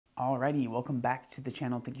Alrighty, welcome back to the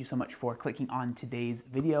channel. Thank you so much for clicking on today's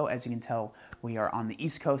video. As you can tell, we are on the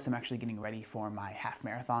East Coast. I'm actually getting ready for my half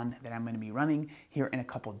marathon that I'm going to be running here in a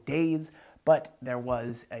couple days. But there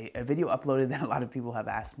was a video uploaded that a lot of people have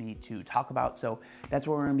asked me to talk about. So that's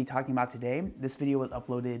what we're going to be talking about today. This video was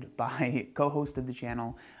uploaded by co-host of the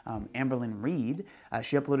channel, Amberlynn Reid.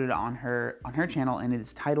 She uploaded it on her channel, and it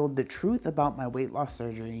is titled "The Truth About My Weight Loss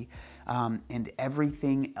Surgery and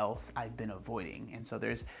Everything Else I've Been Avoiding." And so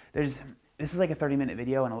this is like a 30-minute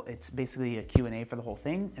video, and it's basically a Q&A for the whole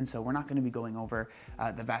thing. And so we're not going to be going over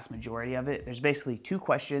the vast majority of it. There's basically two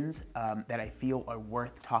questions that I feel are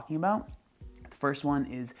worth talking about. The first one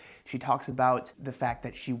is she talks about the fact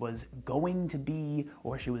that she was going to be,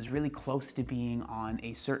 or she was really close to being, on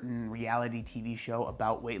a certain reality TV show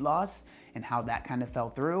about weight loss and how that kind of fell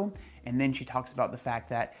through. And then she talks about the fact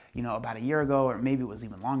that, you know, about a year ago, or maybe it was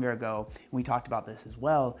even longer ago, we talked about this as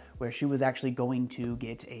well, where she was actually going to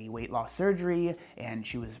get a weight loss surgery and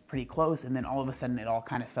she was pretty close, and then all of a sudden it all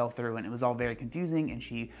kind of fell through and it was all very confusing, and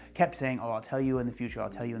she kept saying, oh, I'll tell you in the future, I'll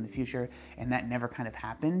tell you in the future, and that never kind of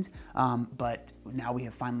happened. But now we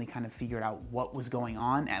have finally kind of figured out what was going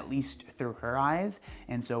on, at least through her eyes,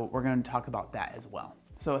 and so we're going to talk about that as well.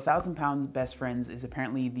 So 1,000 Pounds Best Friends is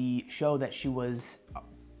apparently the show that she was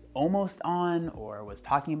almost on, or was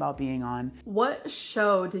talking about being on. What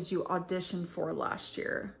show did you audition for last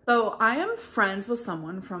year? So I am friends with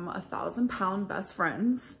someone from 1,000 Pound Best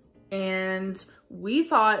Friends, and we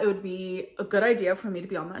thought it would be a good idea for me to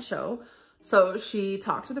be on that show. So she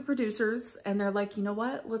talked to the producers and they're like, you know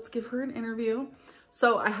what, let's give her an interview.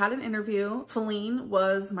 So I had an interview. Feline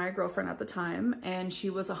was my girlfriend at the time, and she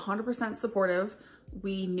was 100% supportive.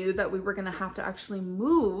 We knew that we were gonna have to actually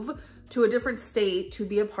move to a different state to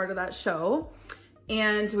be a part of that show,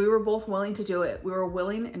 and we were both willing to do it. We were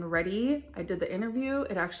willing and ready. I did the interview.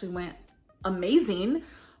 It actually went amazing,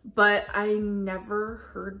 but I never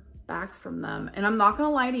heard back from them. And I'm not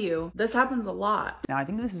gonna lie to you, this happens a lot. Now, I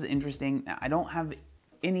think this is interesting. I don't have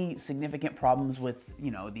any significant problems with,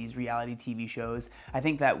 you know, these reality TV shows. I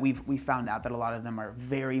think that we've found out that a lot of them are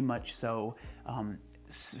very much so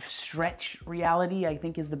stretch reality, I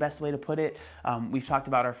think is the best way to put it. We've talked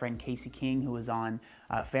about our friend Casey King, who was on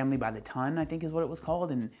Family by the Ton, I think is what it was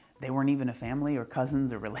called, and they weren't even a family or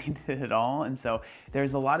cousins or related at all. And so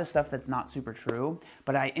there's a lot of stuff that's not super true,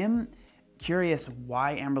 but I am curious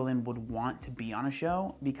why Amberlynn would want to be on a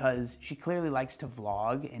show, because she clearly likes to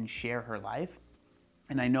vlog and share her life.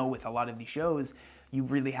 And I know with a lot of these shows, you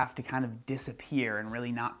really have to kind of disappear and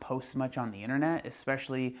really not post much on the internet,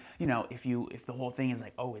 especially, you know, if the whole thing is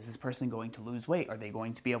like, oh, is this person going to lose weight? Are they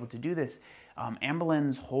going to be able to do this?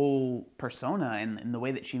 Amberlynn's whole persona and the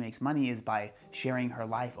way that she makes money is by sharing her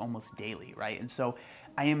life almost daily, right? And so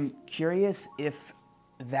I am curious if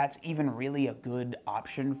that's even really a good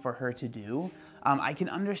option for her to do. I can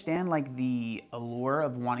understand like the allure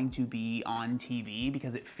of wanting to be on TV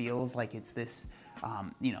because it feels like it's this,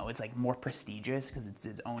 you know, it's like more prestigious because it's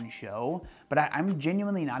its own show. But I'm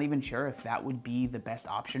genuinely not even sure if that would be the best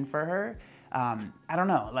option for her. I don't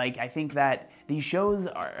know. Like, I think that these shows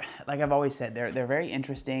are, like I've always said, they're very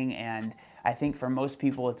interesting, and I think for most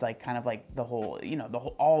people it's like kind of like the whole, you know,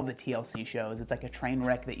 all the TLC shows. It's like a train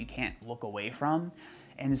wreck that you can't look away from.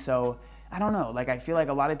 And so, I don't know, like I feel like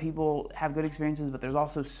a lot of people have good experiences, but there's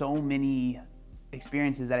also so many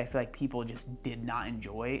experiences that I feel like people just did not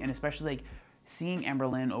enjoy. And especially like seeing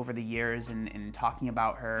Amberlynn over the years and talking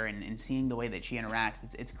about her and seeing the way that she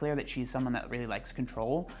interacts, it's clear that she's someone that really likes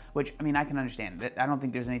control, which, I mean, I can understand. I don't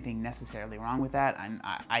think there's anything necessarily wrong with that.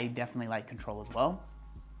 I definitely like control as well.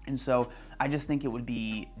 And so I just think it would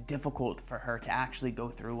be difficult for her to actually go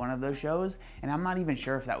through one of those shows, and I'm not even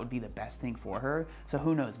sure if that would be the best thing for her. So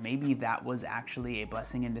who knows, maybe that was actually a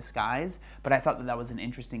blessing in disguise, but I thought that that was an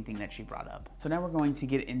interesting thing that she brought up. So now we're going to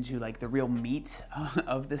get into like the real meat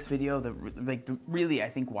of this video, really I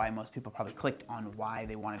think why most people probably clicked on why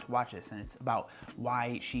they wanted to watch this, and it's about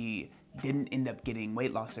why she didn't end up getting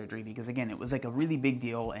weight loss surgery, because again, it was like a really big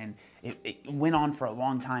deal, and it went on for a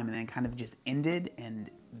long time and then kind of just ended, and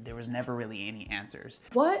there was never really any answers.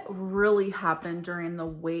 What really happened during the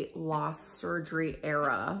weight loss surgery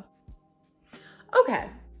era? Okay,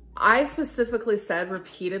 I specifically said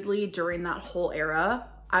repeatedly during that whole era,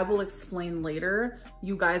 I will explain later.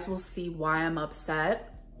 You guys will see why I'm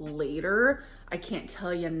upset later. I can't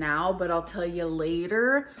tell you now, but I'll tell you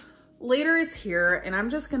later. Later is here, and I'm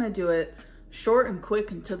just gonna do it short and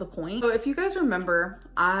quick and to the point. So if you guys remember,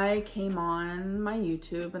 I came on my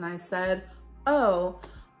YouTube and I said, oh,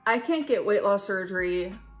 I can't get weight loss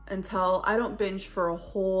surgery until I don't binge for a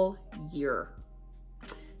whole year.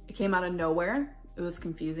 It came out of nowhere. It was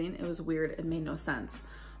confusing. It was weird. It made no sense.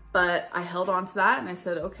 But I held on to that and I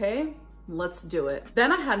said, okay, let's do it.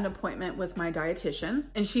 Then I had an appointment with my dietitian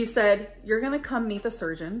and she said, you're gonna come meet the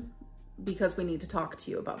surgeon because we need to talk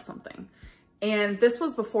to you about something. And this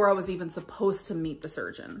was before I was even supposed to meet the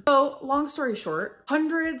surgeon. So long story short,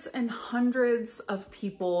 hundreds and hundreds of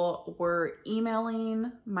people were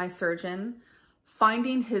emailing my surgeon,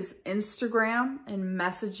 finding his Instagram and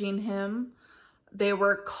messaging him. They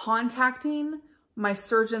were contacting my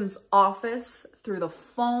surgeon's office through the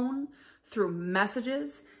phone, through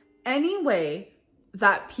messages. Any way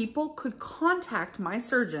that people could contact my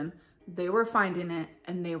surgeon, they were finding it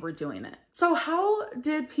and they were doing it. So how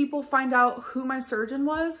did people find out who my surgeon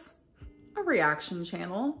was? A reaction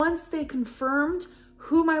channel. Once they confirmed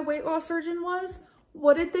who my weight loss surgeon was,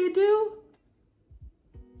 what did they do?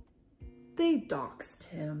 They doxed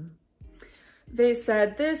him. They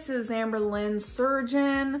said, this is Amberlynn's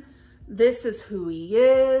surgeon. This is who he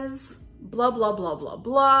is, blah, blah, blah, blah,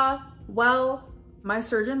 blah. Well, my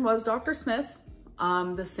surgeon was Dr. Smith,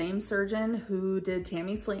 the same surgeon who did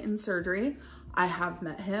Tammy Slayton's surgery. I have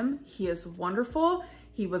met him. He is wonderful.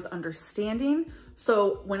 He was understanding.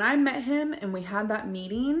 So when I met him and we had that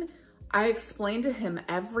meeting, I explained to him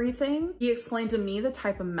everything. He explained to me the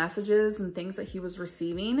type of messages and things that he was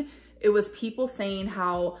receiving. It was people saying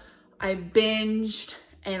how I binged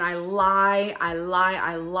and I lie.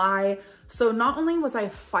 So not only was I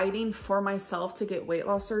fighting for myself to get weight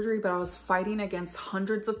loss surgery, but I was fighting against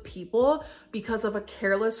hundreds of people because of a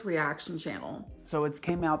careless reaction channel. So it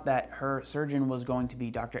came out that her surgeon was going to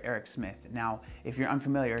be Dr. Eric Smith. Now, if you're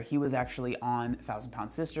unfamiliar, he was actually on 1,000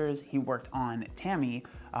 Pound Sisters. He worked on Tammy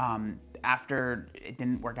after it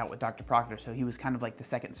didn't work out with Dr. Proctor. So he was kind of like the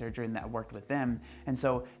second surgeon that worked with them. And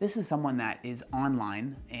so this is someone that is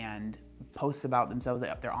online and posts about themselves.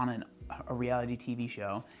 They're on a reality TV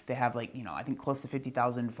show. They have like, you know, I think close to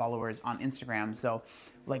 50,000 followers on Instagram. So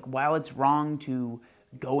like, while it's wrong to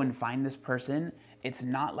go and find this person, it's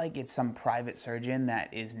not like it's some private surgeon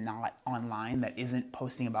that is not online, that isn't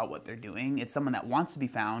posting about what they're doing. It's someone that wants to be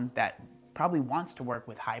found, that probably wants to work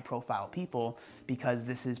with high profile people because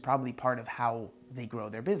this is probably part of how they grow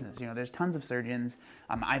their business. You know, there's tons of surgeons.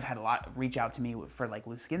 I've had a lot reach out to me for like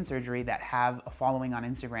loose skin surgery that have a following on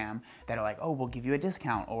Instagram that are like, oh, we'll give you a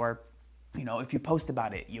discount, or you know, if you post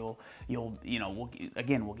about it, you know,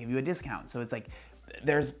 we'll give you a discount. So it's like,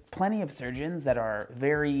 there's plenty of surgeons that are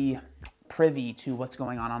very privy to what's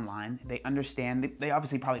going on online. They understand, they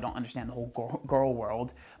obviously probably don't understand the whole girl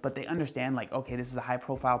world, but they understand like, okay, this is a high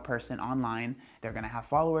profile person online. They're gonna have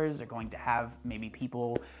followers, they're going to have maybe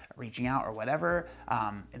people reaching out or whatever.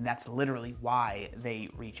 And that's literally why they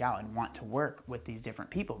reach out and want to work with these different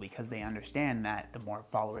people, because they understand that the more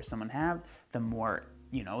followers someone have, the more,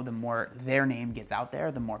 you know, the more their name gets out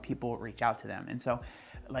there, the more people reach out to them. And so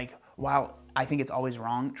like, while I think it's always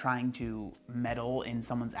wrong trying to meddle in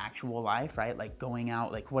someone's actual life, right? Like going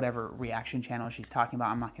out, like whatever reaction channel she's talking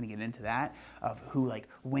about, I'm not gonna get into that, of who like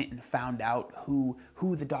went and found out who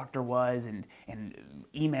the doctor was and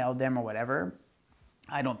emailed them or whatever.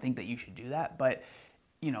 I don't think that you should do that. But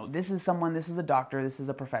you know, this is a doctor, this is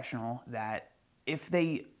a professional that if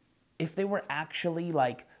they were actually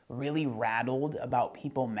like really rattled about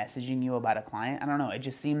people messaging you about a client, I don't know,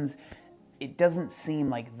 it doesn't seem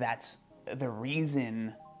like that's the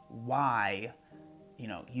reason why, you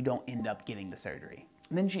know, you don't end up getting the surgery.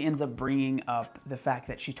 And then she ends up bringing up the fact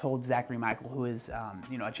that she told Zachary Michael, who is,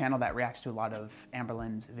 you know, a channel that reacts to a lot of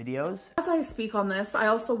Amberlynn's videos. As I speak on this, I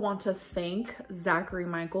also want to thank Zachary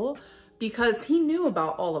Michael because he knew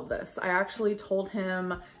about all of this. I actually told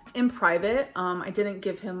him in private. I didn't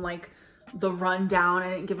give him like the rundown.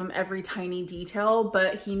 I didn't give him every tiny detail,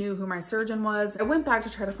 but he knew who my surgeon was. I went back to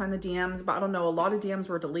try to find the DMs, but I don't know, a lot of DMs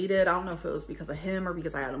were deleted. I don't know if it was because of him or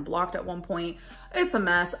because I had him blocked at one point. It's a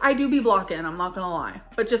mess. I do be blocking, I'm not gonna lie.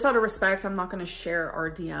 But just out of respect, I'm not gonna share our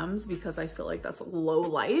DMs because I feel like that's low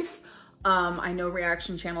life. I know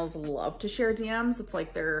reaction channels love to share DMs. It's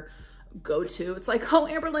like their go-to. It's like, oh,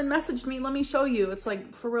 Amberlynn messaged me, let me show you. It's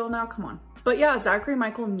like, for real now, come on. But yeah, Zachary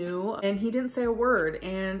Michael knew and he didn't say a word.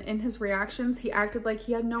 And in his reactions, he acted like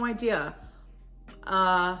he had no idea.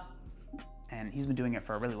 And he's been doing it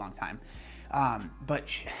for a really long time.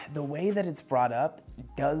 But the way that it's brought up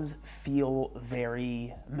does feel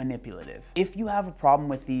very manipulative. If you have a problem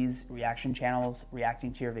with these reaction channels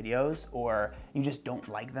reacting to your videos, or you just don't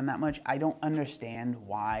like them that much, I don't understand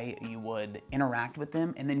why you would interact with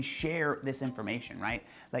them and then share this information, right?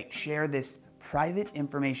 Like share this private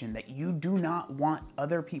information that you do not want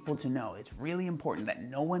other people to know. It's really important that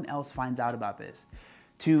no one else finds out about this.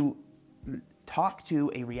 To talk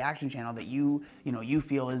to a reaction channel that you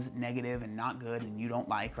feel is negative and not good and you don't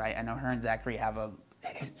like, right? I know her and Zachary have a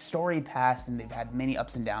storied past, and they've had many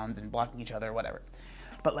ups and downs and blocking each other or whatever.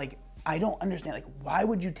 But like, I don't understand, like, why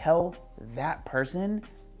would you tell that person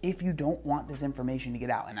if you don't want this information to get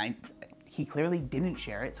out? And he clearly didn't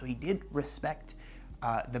share it, so he did respect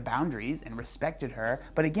the boundaries and respected her.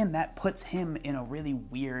 But again, that puts him in a really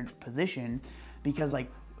weird position, because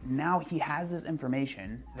like, now he has this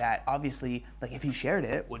information that obviously, like, if he shared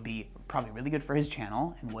it, would be probably really good for his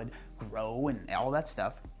channel and would grow and all that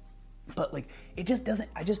stuff. But like, it just doesn't,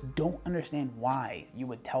 I just don't understand why you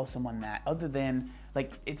would tell someone that, other than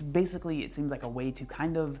like, it's basically, it seems like a way to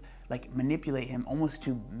kind of like manipulate him, almost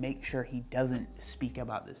to make sure he doesn't speak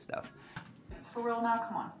about this stuff. For real now,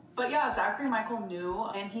 come on. But yeah, Zachary Michael knew,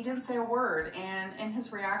 and he didn't say a word, and in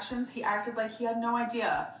his reactions, he acted like he had no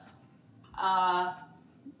idea.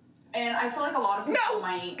 And I feel like a lot of people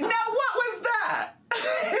might... Now what was that?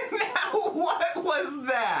 Now what was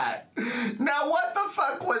that? Now what the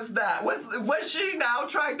fuck was that? Was she now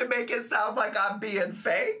trying to make it sound like I'm being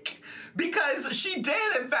fake? Because she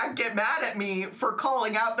did in fact get mad at me for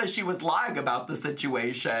calling out that she was lying about the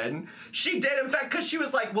situation. She did in fact, because she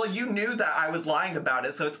was like, well, you knew that I was lying about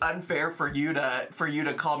it, so it's unfair for you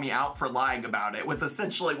to call me out for lying about it, was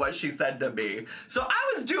essentially what she said to me. So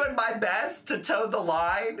I was doing my best to toe the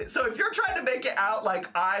line. So if you're trying to make it out like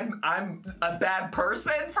I'm a bad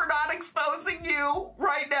person for not exposing you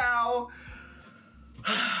right now,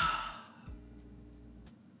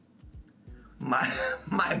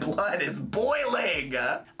 my blood is boiling.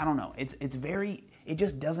 I don't know. It's very, it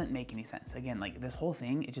just doesn't make any sense. Again, like, this whole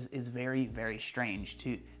thing, it just is very, very strange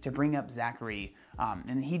to bring up Zachary.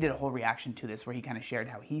 And he did a whole reaction to this where he kind of shared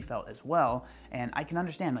how he felt as well. And I can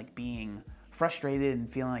understand, like, being frustrated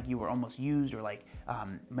and feeling like you were almost used or like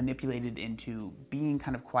manipulated into being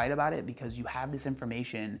kind of quiet about it, because you have this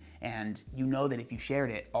information and you know that if you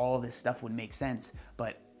shared it, all of this stuff would make sense.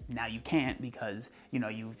 But now you can't, because, you know,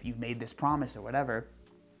 you've made this promise or whatever,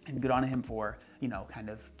 and good on him for, you know, kind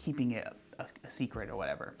of keeping it a secret or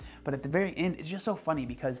whatever. But at the very end, it's just so funny,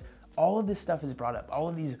 because all of this stuff is brought up, all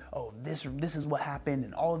of these, oh, this is what happened,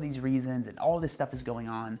 and all of these reasons, and all this stuff is going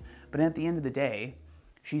on. But at the end of the day,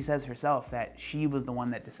 she says herself that she was the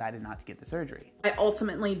one that decided not to get the surgery. I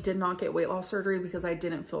ultimately did not get weight loss surgery because I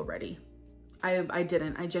didn't feel ready. I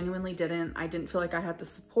didn't. I genuinely didn't. I didn't feel like I had the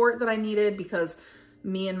support that I needed, because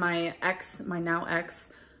me and my ex, my now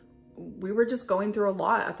ex, we were just going through a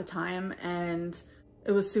lot at the time, and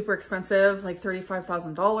it was super expensive, like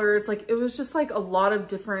 $35,000. Like, it was just like a lot of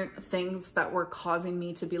different things that were causing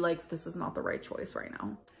me to be like, this is not the right choice right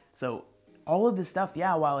now. So all of this stuff,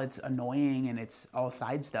 yeah, while it's annoying and it's all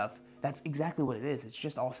side stuff, that's exactly what it is. It's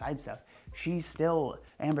just all side stuff. She's still,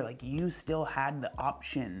 Amber, like, you still had the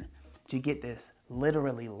option to get this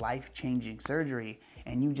literally life-changing surgery,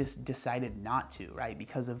 and you just decided not to, right?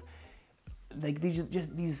 Because of like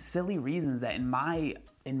these silly reasons that in my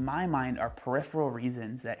mind are peripheral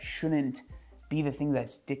reasons that shouldn't be the thing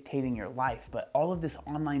that's dictating your life. But all of this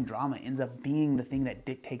online drama ends up being the thing that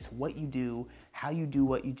dictates what you do, how you do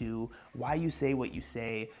what you do, why you say what you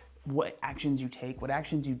say, what actions you take, what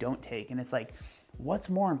actions you don't take. And it's like, what's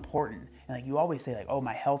more important? And like, you always say like, oh,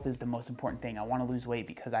 my health is the most important thing. I want to lose weight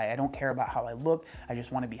because I don't care about how I look. I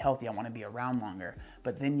just want to be healthy. I want to be around longer.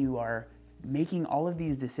 But then you are making all of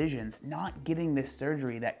these decisions, not getting this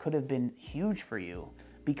surgery that could have been huge for you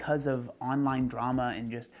because of online drama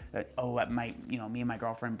and just, oh, me and my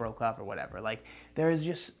girlfriend broke up or whatever. Like, there is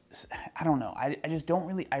just, I don't know. I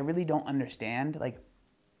really don't understand. Like,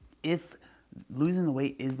 if losing the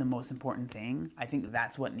weight is the most important thing, I think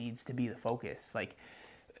that's what needs to be the focus. Like,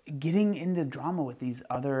 getting into drama with these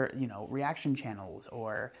other, reaction channels,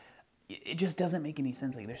 or it just doesn't make any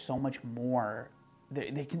sense. Like, there's so much more.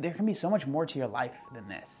 There can be so much more to your life than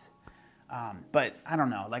this. But I don't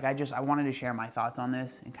know. Like, I wanted to share my thoughts on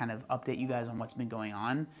this and kind of update you guys on what's been going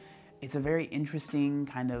on. It's a very interesting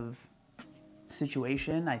kind of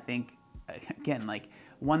situation. I think, again, like,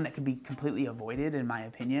 one that could be completely avoided in my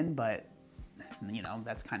opinion, but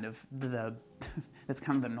that's kind of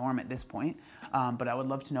the norm at this point. But I would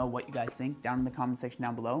love to know what you guys think down in the comment section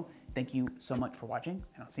down below. Thank you so much for watching,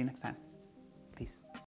 and I'll see you next time. Peace.